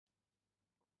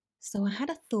So I had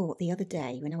a thought the other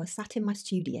day when I was sat in my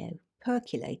studio,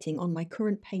 percolating on my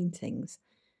current paintings,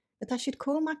 that I should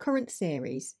call my current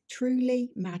series Truly,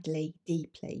 Madly,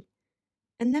 Deeply.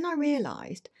 And then I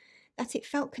realised that it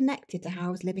felt connected to how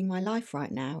I was living my life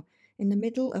right now, in the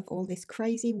middle of all this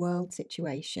crazy world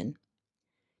situation.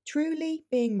 Truly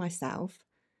being myself,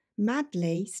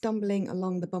 madly stumbling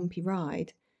along the bumpy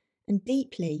ride, and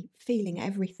deeply feeling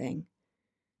everything.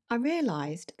 I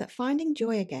realised that finding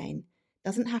joy again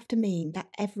doesn't have to mean that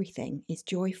everything is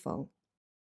joyful.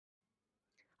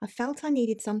 I felt I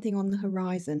needed something on the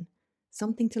horizon,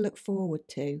 something to look forward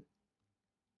to.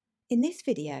 In this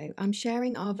video, I'm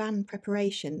sharing our van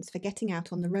preparations for getting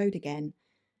out on the road again.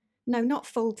 No, not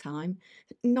full time,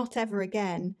 not ever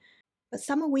again, but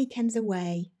summer weekends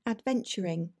away,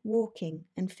 adventuring, walking,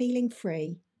 and feeling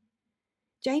free.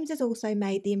 James has also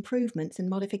made the improvements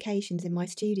and modifications in my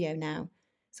studio now,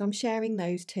 so I'm sharing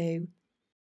those too.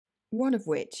 One of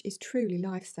which is truly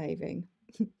life-saving.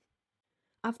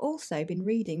 I've also been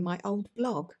reading my old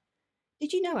blog.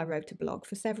 Did you know I wrote a blog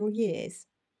for several years?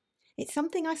 It's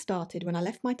something I started when I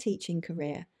left my teaching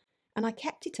career, and I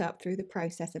kept it up through the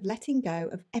process of letting go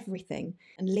of everything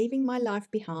and leaving my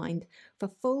life behind for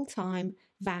full-time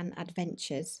van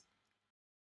adventures.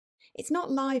 It's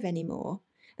not live anymore,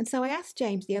 and so I asked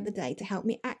James the other day to help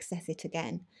me access it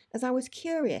again, as I was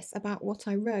curious about what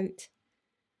I wrote.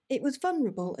 It was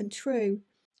vulnerable and true,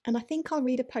 and I think I'll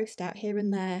read a post out here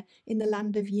and there in the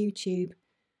land of YouTube.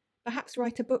 Perhaps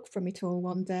write a book from it all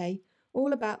one day,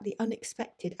 all about the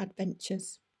unexpected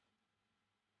adventures.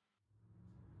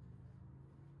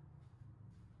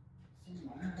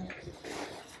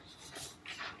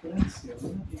 Used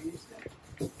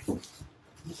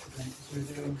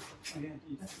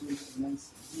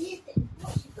it,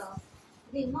 what's it got?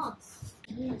 The mods.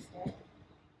 Used it.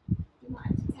 You might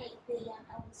have to take the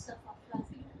old stuff off first.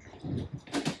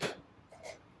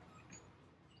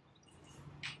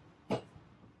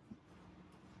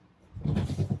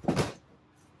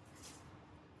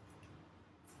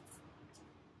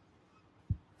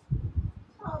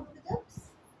 Oh, the ducks.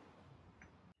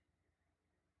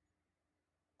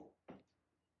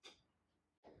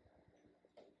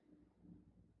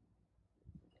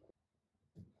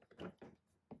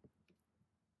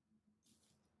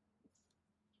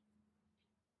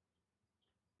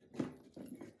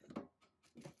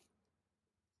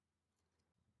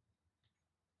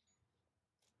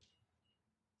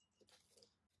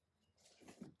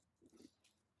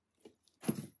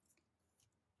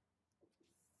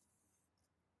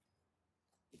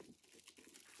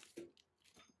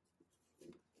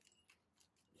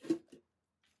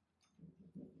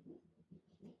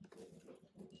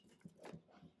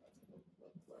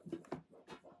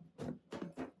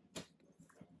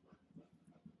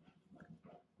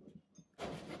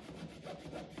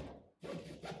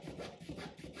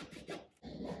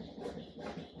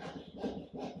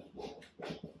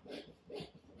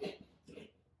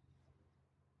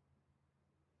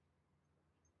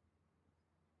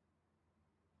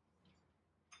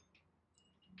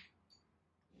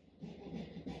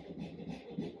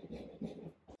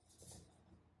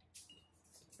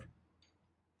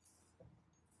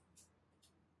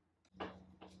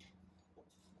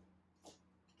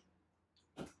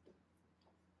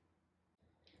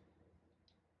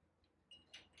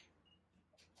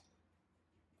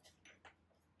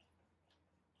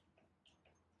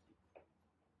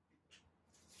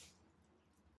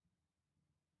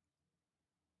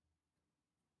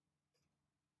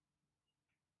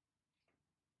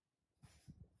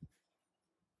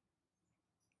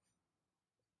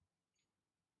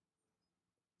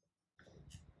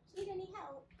 Do you need any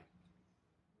help?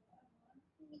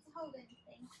 You need to hold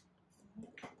anything?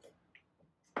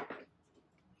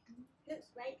 Looks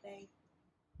great, babe.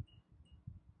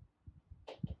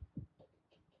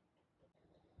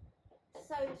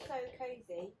 So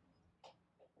cozy.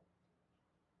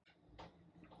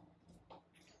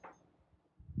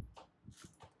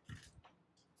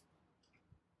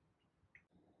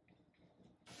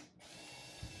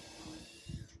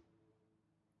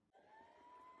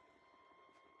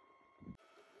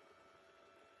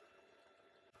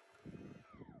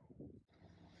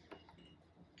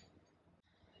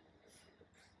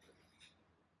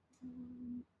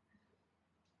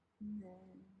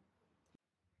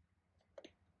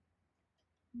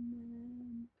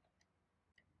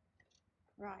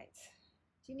 Right.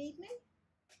 Do you need me?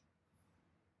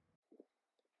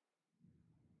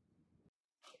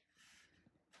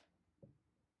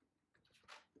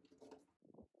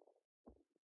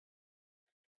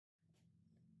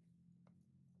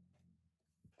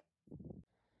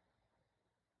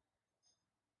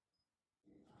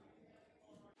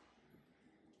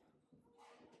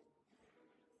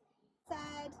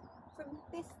 from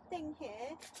this thing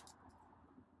here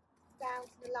down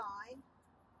to the line,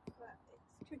 but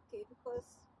it's tricky because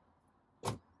I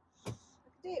can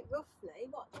do it roughly.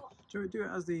 What? Do it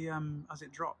as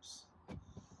it drops.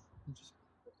 And just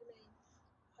What do you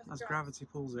mean? as gravity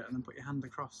pulls it, and then put your hand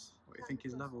across what you think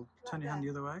is level. Like Turn your hand the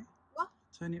other way. What?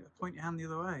 Point your hand the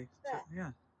other way. There.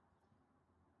 Yeah.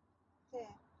 Here.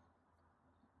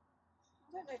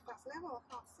 I don't know if that's level.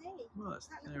 I can't see. Well, that's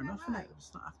That near looking enough, alright? isn't it?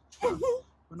 It's not, we're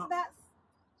So not. that's.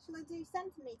 Shall I do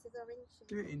centimetres or inches?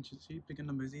 Do it inches. Bigger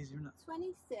numbers easier, isn't it?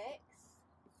 26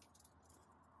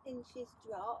 inches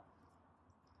drop.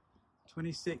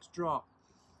 26 drop.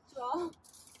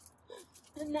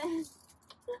 And then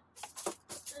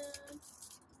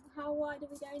how wide are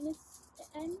we going this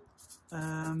end?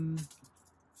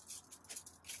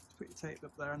 Put your tape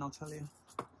up there and I'll tell you.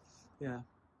 Yeah,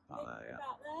 about there, yeah.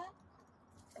 About there.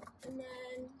 And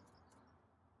then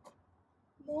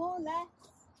more or less.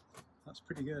 That's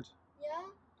pretty good. Yeah,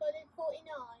 so I did 49.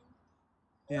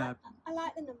 Yeah. I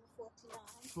like the number 49.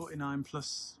 49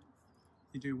 plus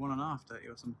you do 1.5, don't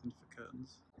you, or something for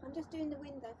curtains? I'm just doing the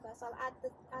window first. I'll add the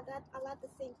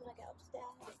seams when I get upstairs.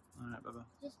 Alright, Bubba.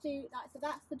 Just do that. So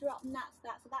that's the drop and that's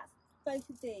that. So that's both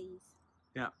of these.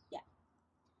 Yeah. Yeah.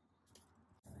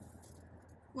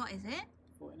 What is it?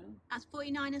 49. That's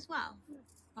 49 as well. Yeah.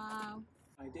 Wow.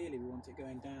 Ideally, we want it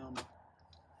going down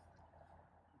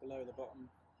below the bottom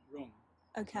rung.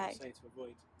 Okay. Say to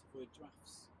avoid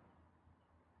drafts.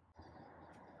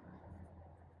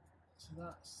 So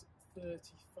that's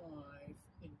 35"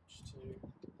 to.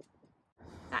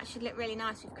 That should look really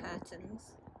nice with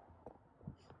curtains.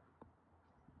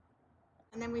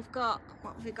 And then we've got,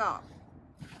 what have we got?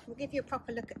 We'll give you a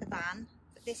proper look at the van,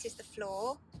 but this is the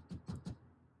floor.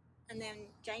 And then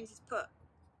James has put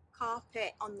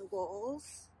carpet on the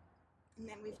walls. And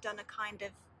then we've done a kind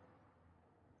of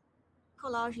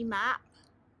collage map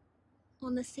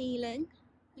on the ceiling.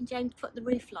 And James put the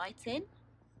roof light in.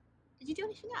 Did you do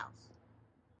anything else?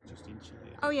 Just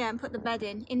insulated. Oh yeah, and put the bed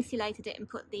in, insulated it and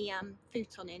put the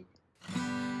futon in.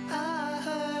 I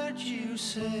heard you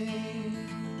say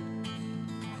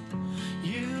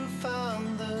you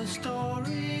found the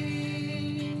story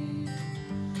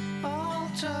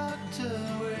all tucked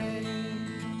away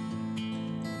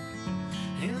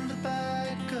in the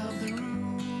back of the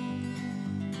room.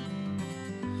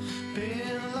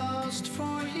 Been lost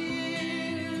for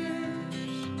years,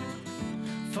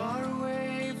 far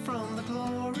away from the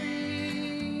glory,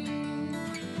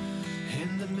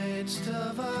 in the midst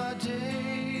of our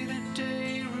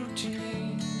day-to-day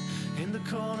routine, in the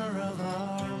corner of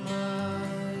our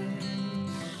minds.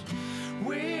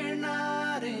 We're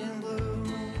not in blue,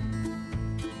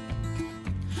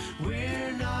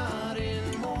 we're not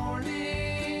in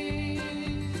mourning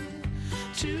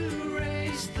to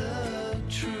raise the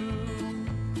truth.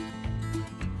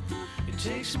 It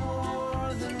takes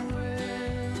more than will.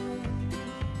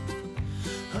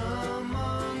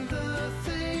 Among the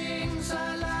things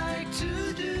I like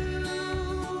to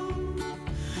do,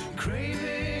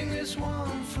 craving is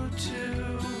one for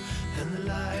two, and the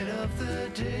light of the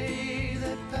day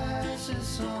that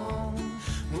passes on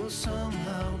will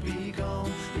somehow be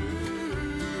gone.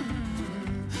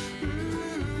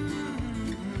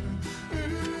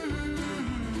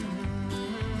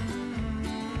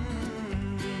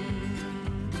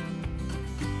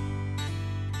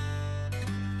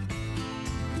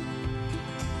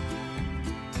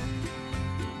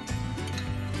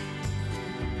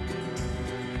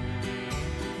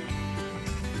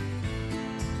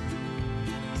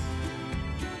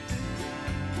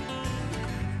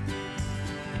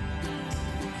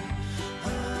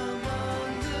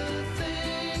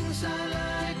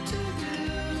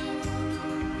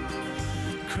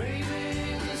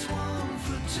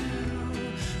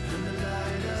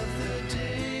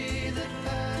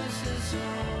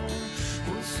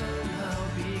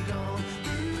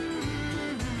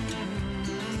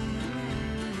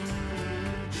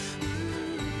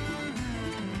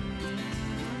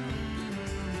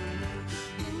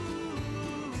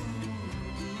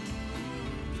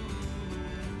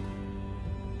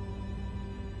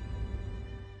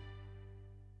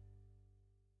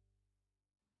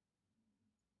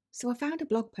 So I found a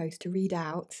blog post to read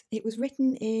out. It was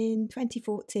written in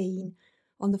 2014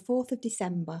 on the 4th of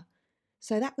December.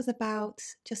 So that was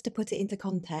about, just to put it into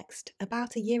context,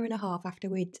 about 1.5 years after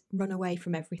we'd run away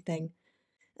from everything.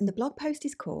 And the blog post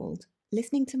is called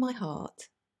Listening to My Heart,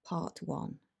 Part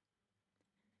 1.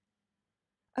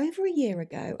 Over 1 year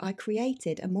ago, I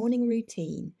created a morning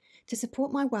routine to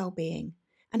support my well-being,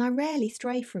 and I rarely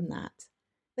stray from that.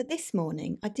 But this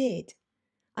morning I did.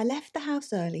 I left the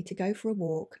house early to go for a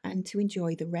walk and to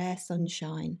enjoy the rare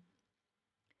sunshine.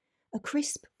 A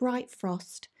crisp, bright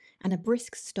frost and a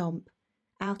brisk stomp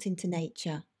out into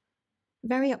nature.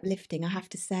 Very uplifting, I have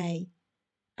to say.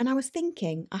 And I was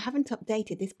thinking, I haven't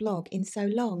updated this blog in so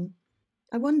long.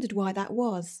 I wondered why that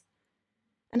was.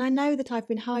 And I know that I've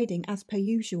been hiding as per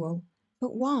usual,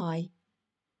 but why?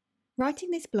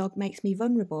 Writing this blog makes me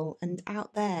vulnerable and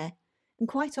out there, and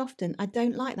quite often I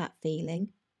don't like that feeling.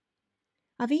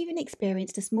 I've even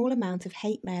experienced a small amount of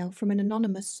hate mail from an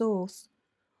anonymous source,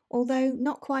 although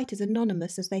not quite as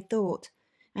anonymous as they thought,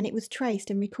 and it was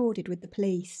traced and recorded with the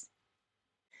police.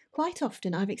 Quite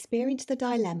often I've experienced the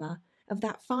dilemma of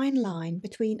that fine line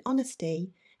between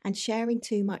honesty and sharing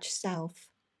too much self.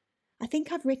 I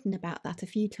think I've written about that a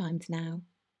few times now.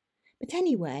 But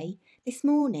anyway, this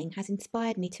morning has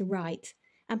inspired me to write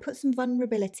and put some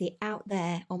vulnerability out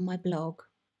there on my blog.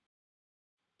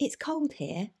 It's cold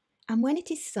here, and when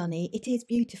it is sunny, it is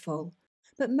beautiful,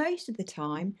 but most of the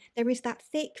time there is that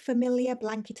thick, familiar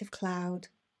blanket of cloud.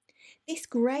 This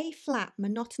grey, flat,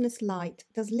 monotonous light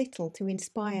does little to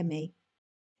inspire me.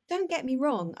 Don't get me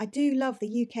wrong, I do love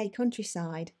the UK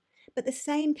countryside, but the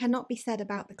same cannot be said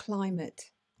about the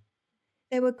climate.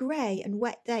 There were grey and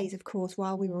wet days, of course,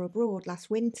 while we were abroad last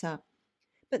winter,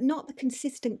 but not the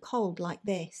consistent cold like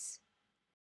this.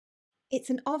 It's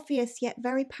an obvious yet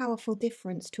very powerful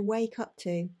difference to wake up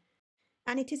to,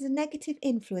 and it is a negative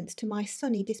influence to my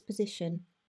sunny disposition.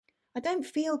 I don't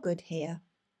feel good here.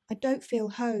 I don't feel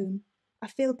home. I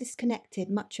feel disconnected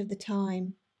much of the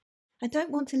time. I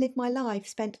don't want to live my life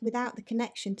spent without the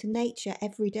connection to nature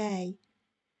every day.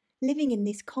 Living in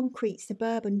this concrete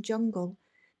suburban jungle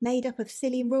made up of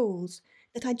silly rules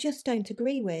that I just don't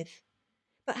agree with,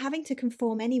 but having to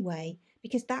conform anyway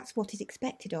because that's what is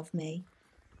expected of me.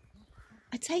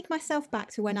 I take myself back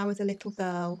to when I was a little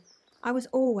girl. I was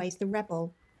always the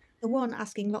rebel, the one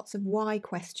asking lots of why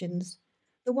questions,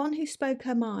 the one who spoke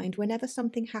her mind whenever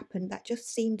something happened that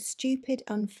just seemed stupid,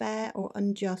 unfair, or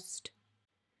unjust.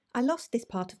 I lost this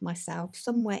part of myself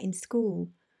somewhere in school,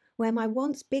 where my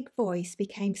once big voice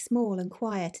became small and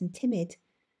quiet and timid,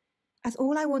 as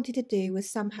all I wanted to do was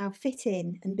somehow fit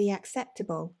in and be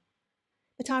acceptable.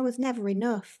 But I was never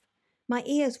enough. My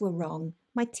ears were wrong,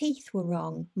 my teeth were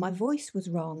wrong, my voice was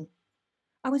wrong.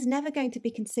 I was never going to be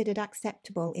considered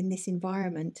acceptable in this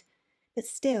environment, but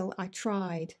still I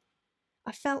tried.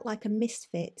 I felt like a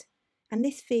misfit, and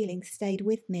this feeling stayed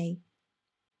with me.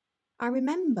 I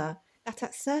remember that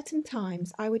at certain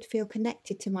times I would feel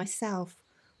connected to myself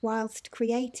whilst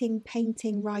creating,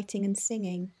 painting, writing and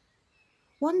singing.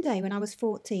 One day when I was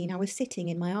 14, I was sitting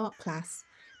in my art class,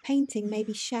 painting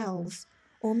maybe shells,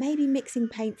 or maybe mixing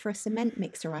paint for a cement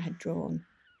mixer I had drawn.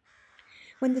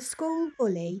 When the school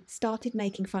bully started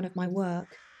making fun of my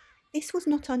work, this was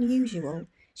not unusual.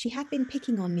 She had been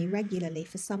picking on me regularly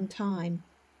for some time.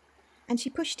 And she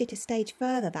pushed it a stage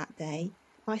further that day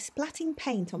by splatting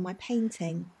paint on my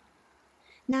painting.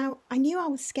 Now, I knew I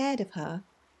was scared of her.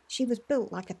 She was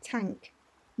built like a tank.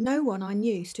 No one I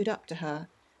knew stood up to her.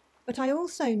 But I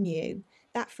also knew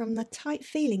that from the tight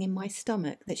feeling in my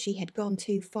stomach that she had gone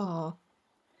too far.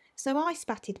 So I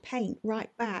spatted paint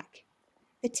right back.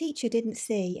 The teacher didn't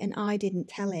see and I didn't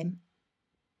tell him.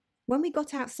 When we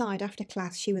got outside after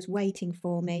class, she was waiting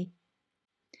for me.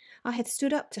 I had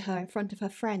stood up to her in front of her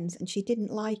friends and she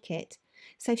didn't like it,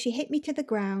 so she hit me to the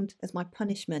ground as my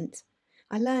punishment.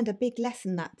 I learned a big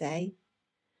lesson that day.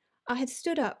 I had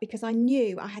stood up because I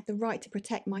knew I had the right to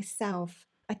protect myself.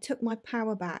 I took my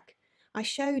power back. I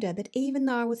showed her that even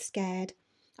though I was scared,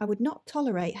 I would not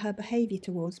tolerate her behaviour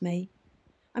towards me.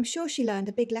 I'm sure she learned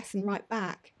a big lesson right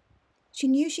back. She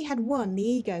knew she had won the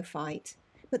ego fight,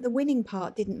 but the winning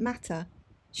part didn't matter.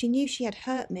 She knew she had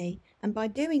hurt me, and by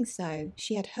doing so,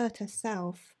 she had hurt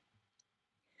herself.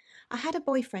 I had a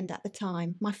boyfriend at the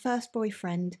time, my first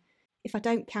boyfriend, if I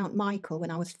don't count Michael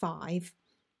when I was 5.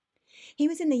 He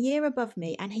was in the year above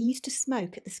me and he used to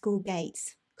smoke at the school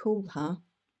gates. Cool, huh?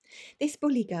 This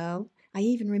bully girl, I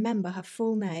even remember her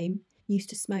full name, used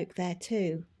to smoke there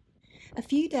too. A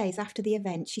few days after the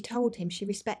event, she told him she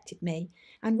respected me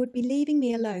and would be leaving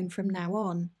me alone from now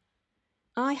on.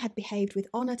 I had behaved with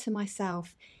honour to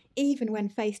myself, even when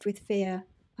faced with fear.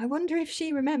 I wonder if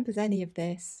she remembers any of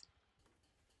this.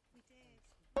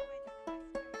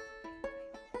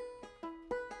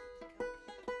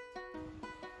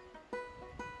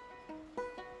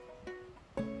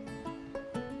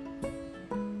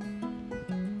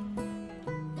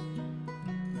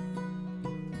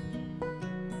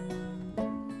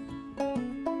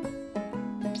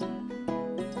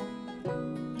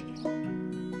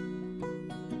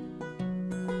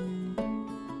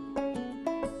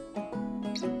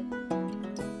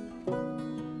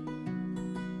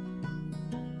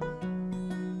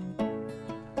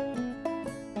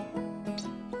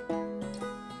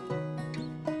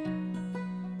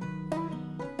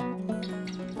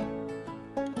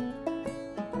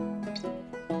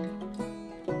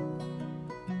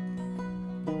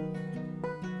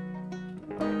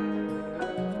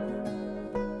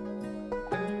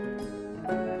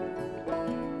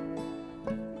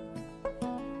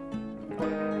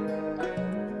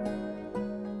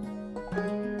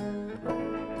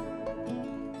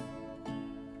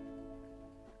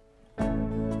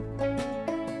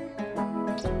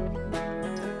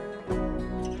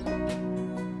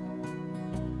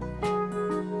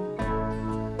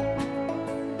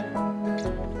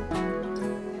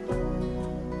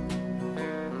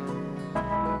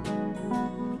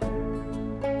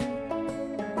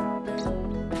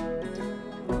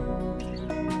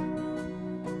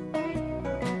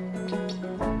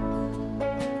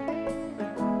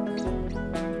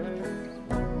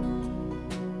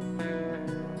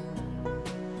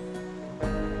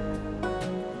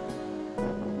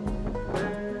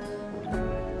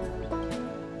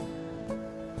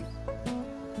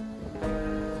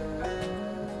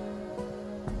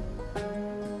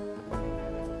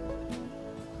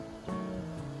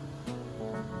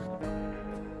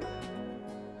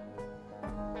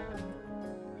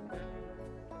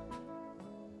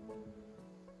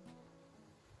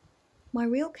 My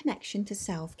real connection to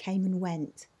self came and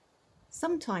went.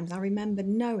 Sometimes I remember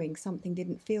knowing something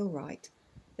didn't feel right,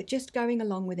 but just going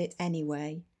along with it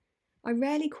anyway. I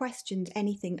rarely questioned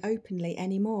anything openly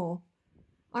anymore.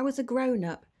 I was a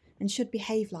grown-up and should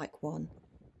behave like one.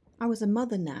 I was a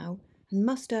mother now and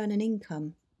must earn an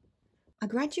income. I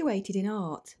graduated in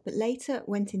art, but later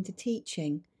went into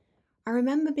teaching. I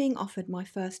remember being offered my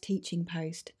first teaching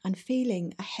post and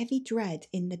feeling a heavy dread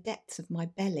in the depths of my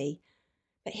belly,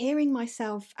 but hearing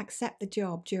myself accept the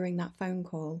job during that phone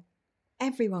call.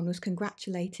 Everyone was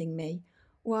congratulating me,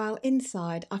 while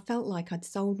inside I felt like I'd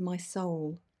sold my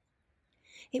soul.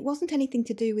 It wasn't anything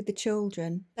to do with the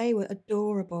children, they were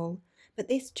adorable, but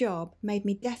this job made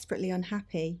me desperately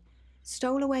unhappy,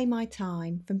 stole away my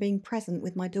time from being present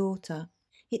with my daughter.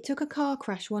 It took a car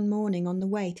crash one morning on the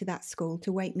way to that school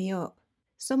to wake me up.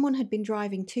 Someone had been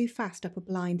driving too fast up a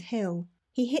blind hill.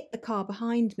 He hit the car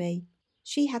behind me.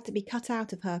 She had to be cut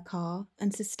out of her car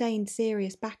and sustained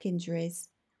serious back injuries.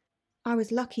 I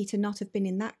was lucky to not have been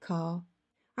in that car.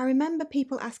 I remember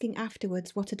people asking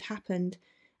afterwards what had happened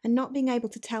and not being able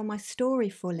to tell my story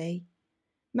fully.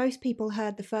 Most people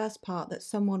heard the first part, that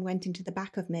someone went into the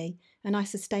back of me and I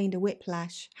sustained a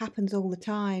whiplash. Happens all the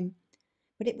time.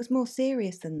 But it was more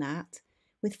serious than that,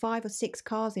 with 5 or 6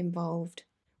 cars involved.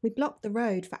 We blocked the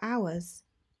road for hours.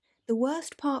 The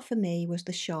worst part for me was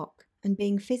the shock and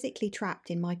being physically trapped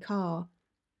in my car.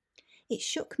 It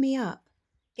shook me up,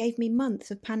 gave me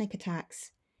months of panic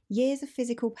attacks, years of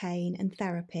physical pain and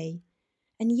therapy,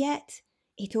 and yet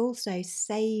it also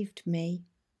saved me.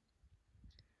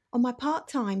 On my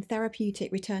part-time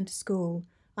therapeutic return to school,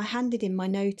 I handed in my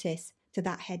notice to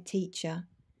that head teacher.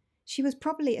 She was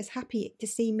probably as happy to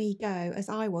see me go as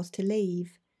I was to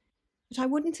leave. But I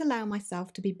wouldn't allow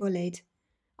myself to be bullied.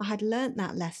 I had learnt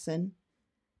that lesson,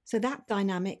 so that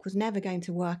dynamic was never going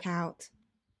to work out.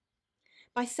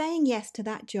 By saying yes to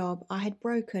that job, I had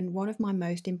broken one of my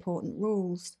most important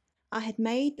rules. I had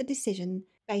made the decision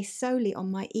based solely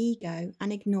on my ego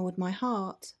and ignored my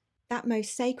heart, that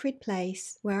most sacred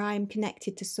place where I am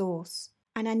connected to Source.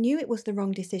 And I knew it was the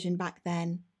wrong decision back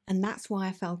then, and that's why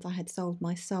I felt I had sold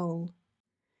my soul.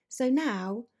 So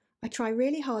now, I try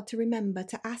really hard to remember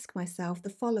to ask myself the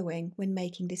following when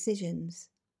making decisions.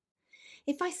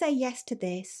 If I say yes to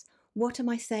this, what am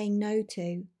I saying no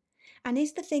to? And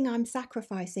is the thing I'm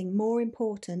sacrificing more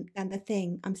important than the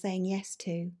thing I'm saying yes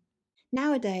to?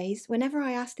 Nowadays, whenever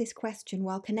I ask this question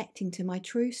while connecting to my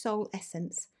true soul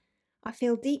essence, I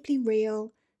feel deeply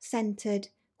real, centered,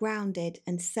 grounded,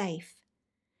 and safe.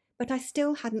 But I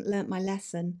still hadn't learnt my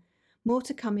lesson. More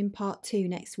to come in part 2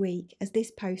 next week, as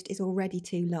this post is already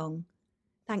too long.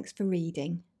 Thanks for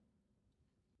reading.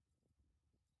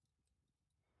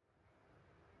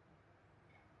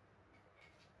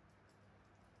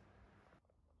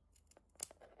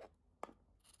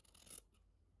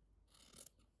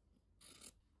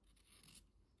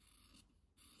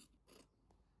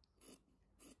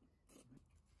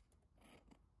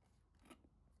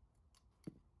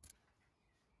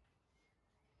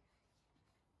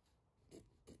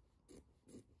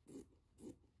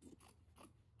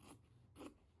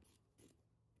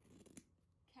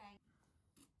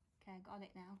 Okay, got it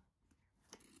now.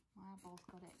 My eyeball's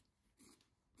got it.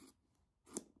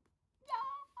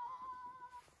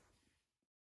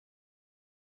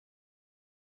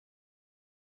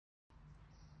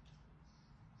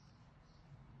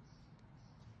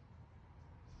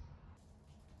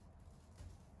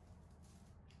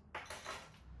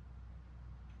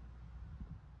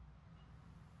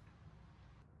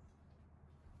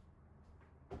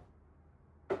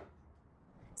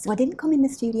 So I didn't come in the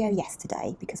studio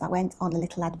yesterday because I went on a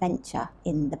little adventure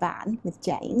in the van with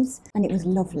James, and it was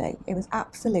lovely. It was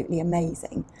absolutely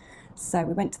amazing. So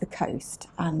we went to the coast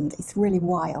and it's really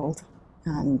wild,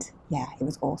 and yeah, it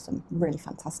was awesome. Really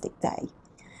fantastic day.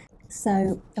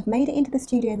 So I've made it into the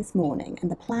studio this morning, and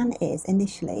the plan is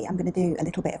initially I'm going to do a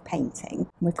little bit of painting.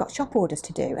 We've got shop orders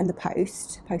to do and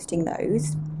the posting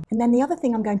those. And then the other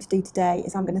thing I'm going to do today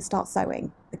is I'm going to start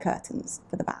sewing the curtains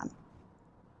for the van.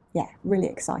 Yeah, really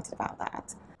excited about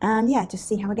that. And yeah, just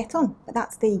see how I get on. But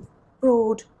that's the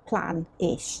broad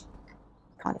plan-ish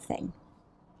kind of thing.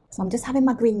 So I'm just having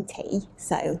my green tea.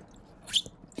 So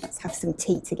let's have some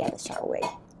tea together, shall we?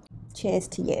 Cheers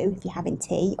to you if you're having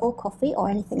tea or coffee or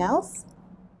anything else.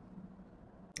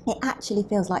 It actually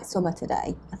feels like summer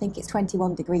today. I think it's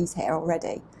 21 degrees here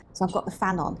already. So I've got the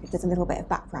fan on. If there's a little bit of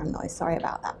background noise, sorry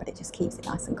about that, but it just keeps it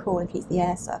nice and cool and keeps the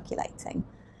air circulating.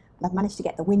 And I've managed to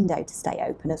get the window to stay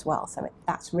open as well, so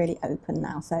that's really open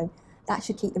now. So that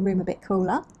should keep the room a bit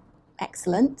cooler.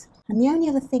 Excellent. And the only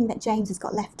other thing that James has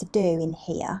got left to do in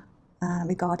here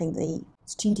regarding the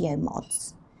studio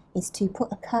mods is to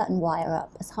put a curtain wire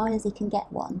up as high as he can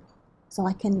get one, so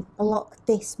I can block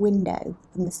this window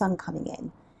from the sun coming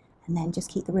in and then just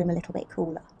keep the room a little bit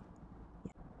cooler.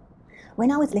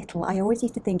 When I was little, I always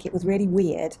used to think it was really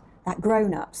weird that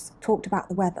grown-ups talked about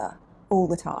the weather all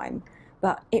the time,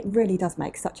 but it really does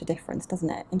make such a difference, doesn't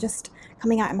it? And just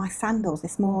coming out in my sandals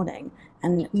this morning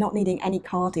and not needing any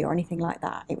cardio or anything like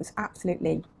that, it was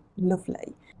absolutely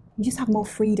lovely. You just have more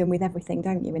freedom with everything,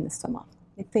 don't you, in the summer?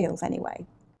 It feels anyway.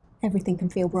 Everything can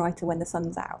feel brighter when the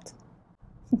sun's out.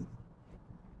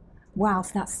 Wow,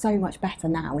 so that's so much better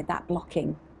now with that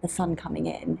blocking the sun coming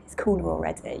in. It's cooler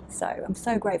already, so I'm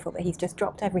so grateful that he's just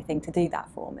dropped everything to do that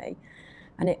for me.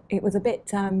 And it was a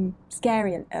bit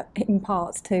scary in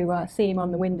parts to see him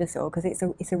on the windowsill, because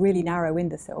it's a really narrow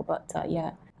windowsill, but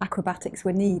yeah, acrobatics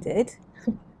were needed.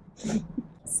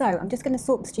 So I'm just going to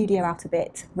sort the studio out a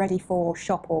bit, ready for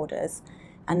shop orders,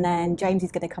 and then James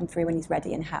is going to come through when he's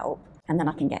ready and help, and then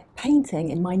I can get painting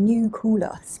in my new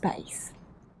cooler space.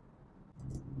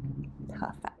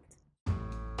 Perfect.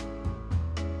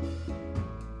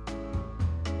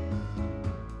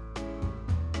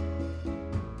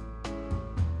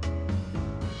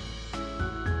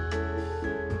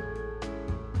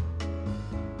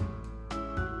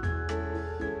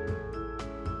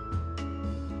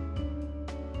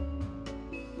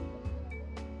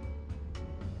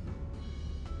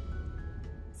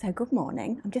 So good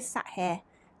morning. I'm just sat here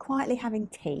quietly having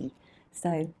tea.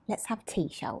 So let's have tea,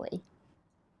 shall we?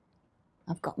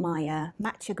 I've got my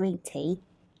matcha green tea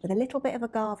with a little bit of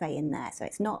agave in there, so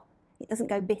it doesn't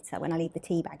go bitter when I leave the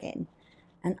tea bag in.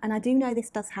 And I do know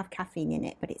this does have caffeine in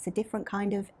it, but it's a different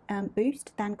kind of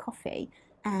boost than coffee.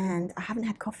 And I haven't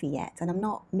had coffee yet, and I'm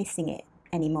not missing it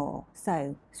anymore.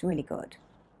 So it's really good.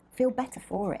 I feel better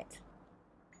for it.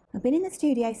 I've been in the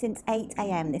studio since 8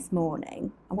 AM this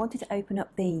morning. I wanted to open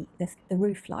up the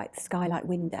roof light, the skylight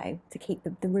window, to keep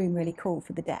the room really cool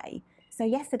for the day. So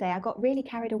yesterday I got really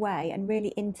carried away and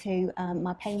really into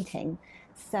my painting.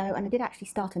 And I did actually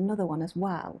start another one as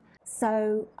well.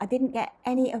 So I didn't get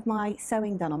any of my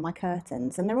sewing done on my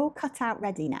curtains, and they're all cut out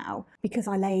ready now because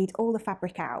I laid all the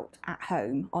fabric out at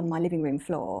home on my living room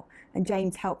floor, and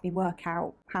James helped me work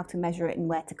out how to measure it and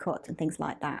where to cut and things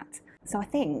like that. So I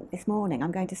think this morning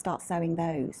I'm going to start sewing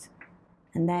those,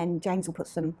 and then James will put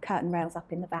some curtain rails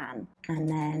up in the van, and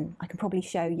then I can probably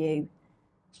show you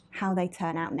how they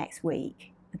turn out next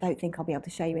week. I don't think I'll be able to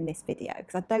show you in this video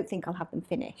because I don't think I'll have them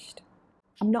finished.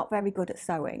 I'm not very good at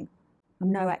sewing.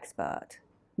 I'm no expert.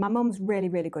 My mum's really,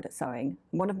 really good at sewing.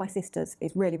 One of my sisters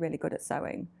is really, really good at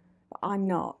sewing, but I'm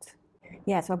not.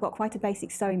 Yeah, so I've got quite a basic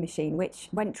sewing machine, which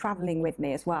went travelling with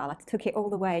me as well. I took it all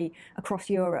the way across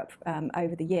Europe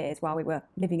over the years while we were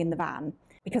living in the van,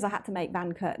 because I had to make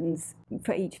van curtains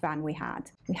for each van we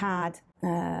had. We had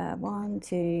 1,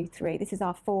 2, 3. This is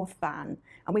our 4th van,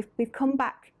 and we've come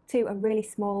back to a really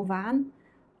small van,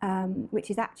 which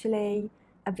is actually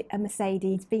a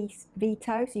Mercedes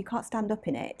Vito, so you can't stand up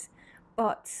in it.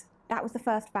 But that was the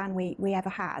first van we ever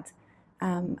had,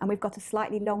 and we've got a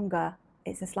slightly longer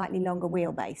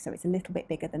wheelbase, so it's a little bit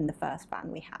bigger than the first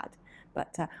van we had.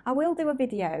 But I will do a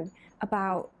video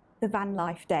about the van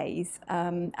life days.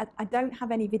 I don't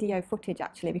have any video footage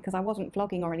actually, because I wasn't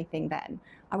vlogging or anything then.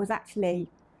 I was actually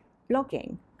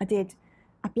blogging. I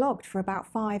blogged for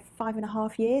about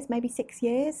 5.5 years, maybe 6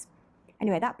 years.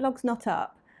 Anyway, that blog's not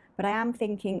up, but I am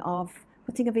thinking of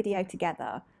putting a video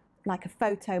together, like a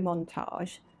photo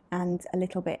montage, and a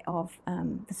little bit of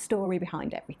the story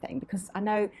behind everything, because I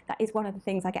know that is one of the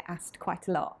things I get asked quite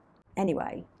a lot.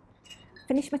 Anyway,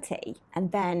 finish my tea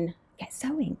and then get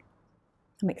sewing.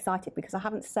 I'm excited because I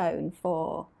haven't sewn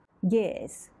for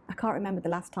years. I can't remember the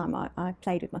last time I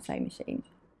played with my sewing machine.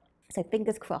 So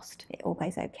fingers crossed it all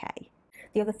goes okay.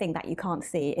 The other thing that you can't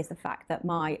see is the fact that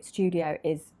my studio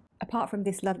is, apart from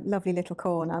this lovely little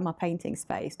corner, my painting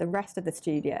space, the rest of the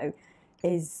studio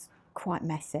is quite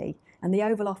messy. And the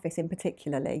Oval Office in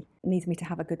particularly needs me to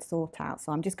have a good sort out.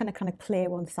 So I'm just going to kind of clear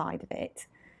one side of it.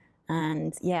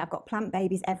 And yeah, I've got plant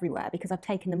babies everywhere because I've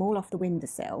taken them all off the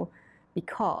windowsill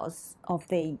because of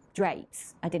the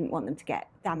drapes. I didn't want them to get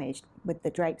damaged with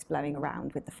the drapes blowing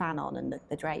around with the fan on and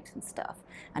the drapes and stuff.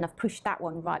 And I've pushed that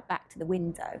one right back to the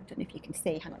window. I don't know if you can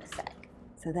see, hang on a sec.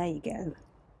 So there you go.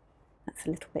 That's a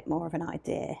little bit more of an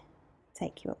idea.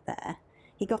 Take you up there.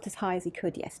 He got as high as he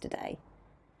could yesterday.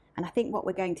 And I think what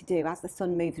we're going to do, as the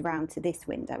sun moves around to this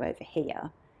window over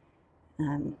here,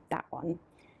 that one,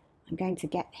 I'm going to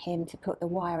get him to put the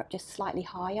wire up just slightly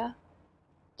higher,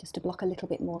 just to block a little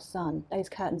bit more sun. Those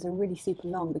curtains are really super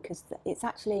long because it's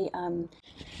actually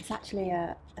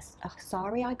a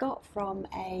sari I got from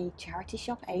a charity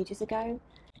shop ages ago.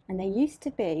 And they used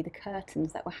to be the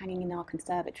curtains that were hanging in our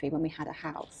conservatory when we had a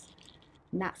house.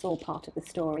 And that's all part of the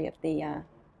story of the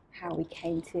how we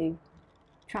came to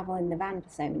travel in the van for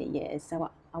so many years. So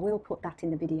I will put that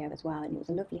in the video as well. And it was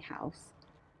a lovely house.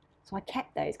 So I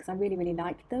kept those because I really, really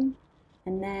liked them.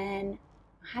 And then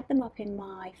I had them up in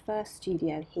my first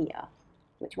studio here,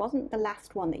 which wasn't the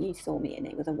last one that you saw me in.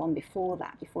 It was a one before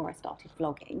that, before I started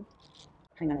vlogging.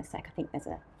 Hang on a sec, I think there's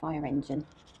a fire engine.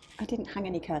 I didn't hang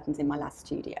any curtains in my last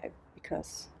studio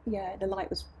because, yeah, the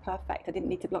light was perfect. I didn't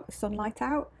need to block the sunlight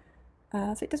out.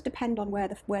 So it does depend on where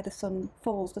the sun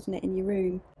falls, doesn't it, in your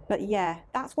room? But yeah,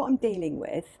 that's what I'm dealing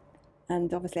with.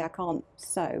 And obviously I can't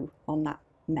sew on that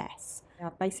mess.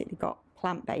 I've basically got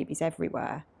plant babies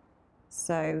everywhere.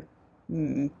 So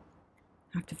I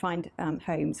have to find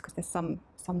homes, because there's some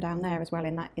down there as well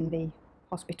in the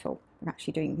hospital. They're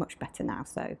actually doing much better now.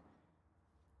 So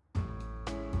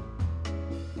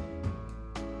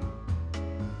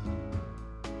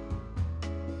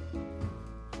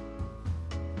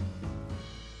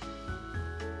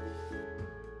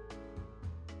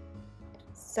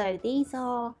these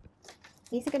are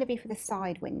going to be for the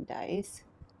side windows,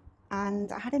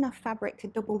 and I had enough fabric to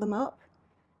double them up,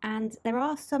 and there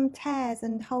are some tears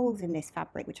and holes in this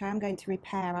fabric which I am going to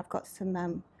repair. I've got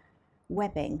some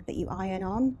webbing that you iron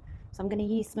on, so I'm going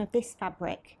to use some of this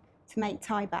fabric to make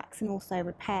tie backs and also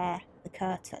repair the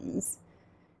curtains.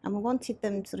 And we wanted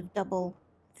them sort of double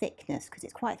thickness because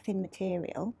it's quite thin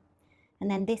material.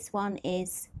 And then this one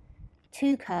is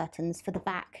 2 curtains for the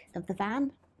back of the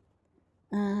van.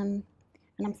 And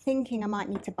I'm thinking I might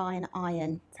need to buy an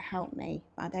iron to help me,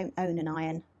 but I don't own an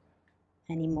iron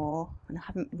anymore, and I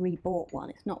haven't re-bought one.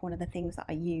 It's not one of the things that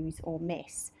I use or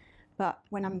miss, but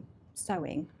when I'm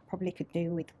sewing, I probably could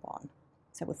do with one.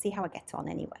 So we'll see how I get on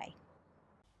anyway.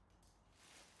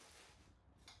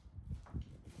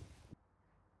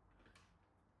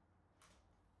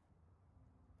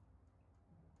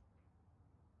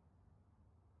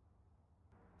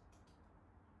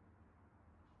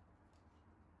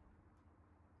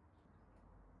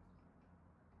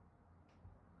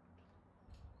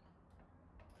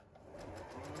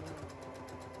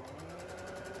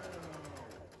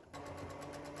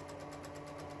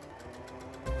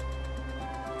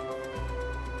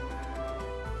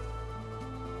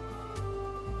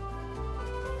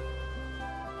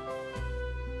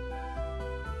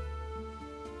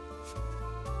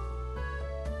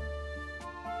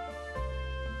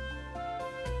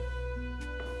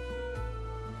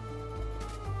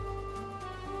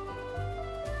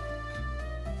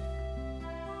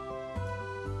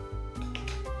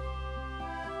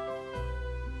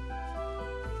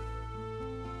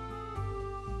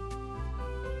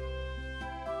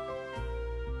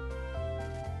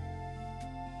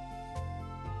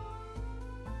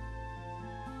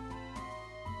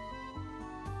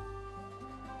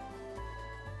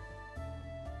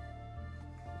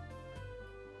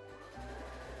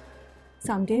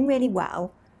 So I'm doing really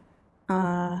well.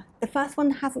 The first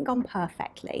one hasn't gone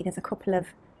perfectly. There's a couple of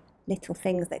little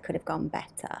things that could have gone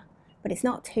better, but it's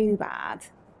not too bad.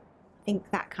 I think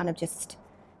that kind of just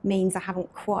means I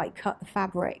haven't quite cut the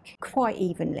fabric quite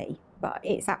evenly, but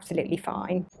it's absolutely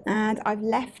fine. And I've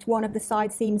left one of the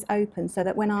side seams open so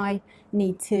that when I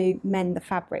need to mend the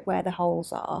fabric where the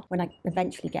holes are, when I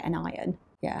eventually get an iron,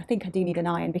 yeah, I think I do need an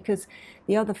iron because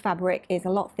the other fabric is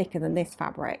a lot thicker than this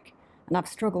fabric. And I've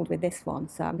struggled with this one,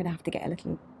 so I'm going to have to get a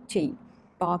little cheap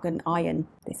bargain iron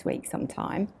this week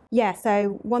sometime. Yeah,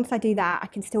 so once I do that, I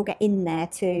can still get in there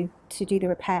to do the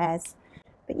repairs.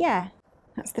 But yeah,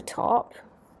 that's the top.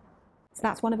 So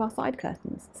that's one of our side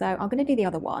curtains. So I'm going to do the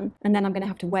other one, and then I'm going to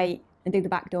have to wait and do the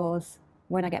back doors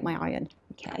when I get my iron,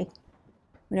 okay?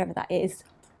 Whenever that is,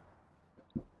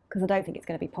 because I don't think it's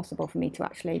going to be possible for me to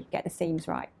actually get the seams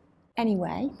right.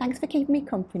 Anyway, thanks for keeping me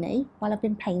company while I've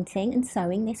been painting and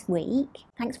sewing this week.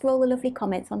 Thanks for all the lovely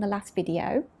comments on the last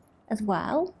video as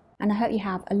well. And I hope you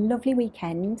have a lovely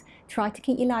weekend. Try to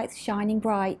keep your lights shining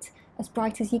bright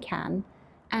as you can.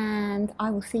 And I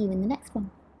will see you in the next one.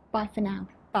 Bye for now.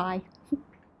 Bye.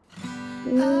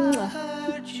 I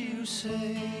heard you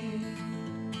say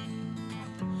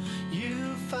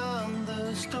you found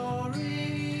the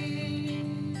story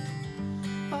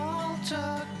all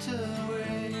tucked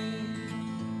away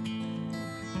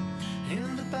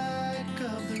in the back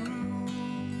of the room,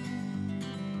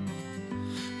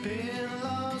 been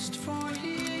lost for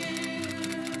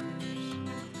years,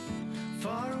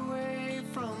 far away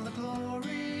from the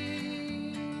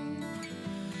glory,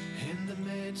 in the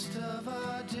midst of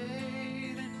our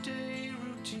day-to-day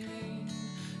routine,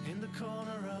 in the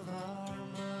corner of our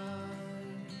mind.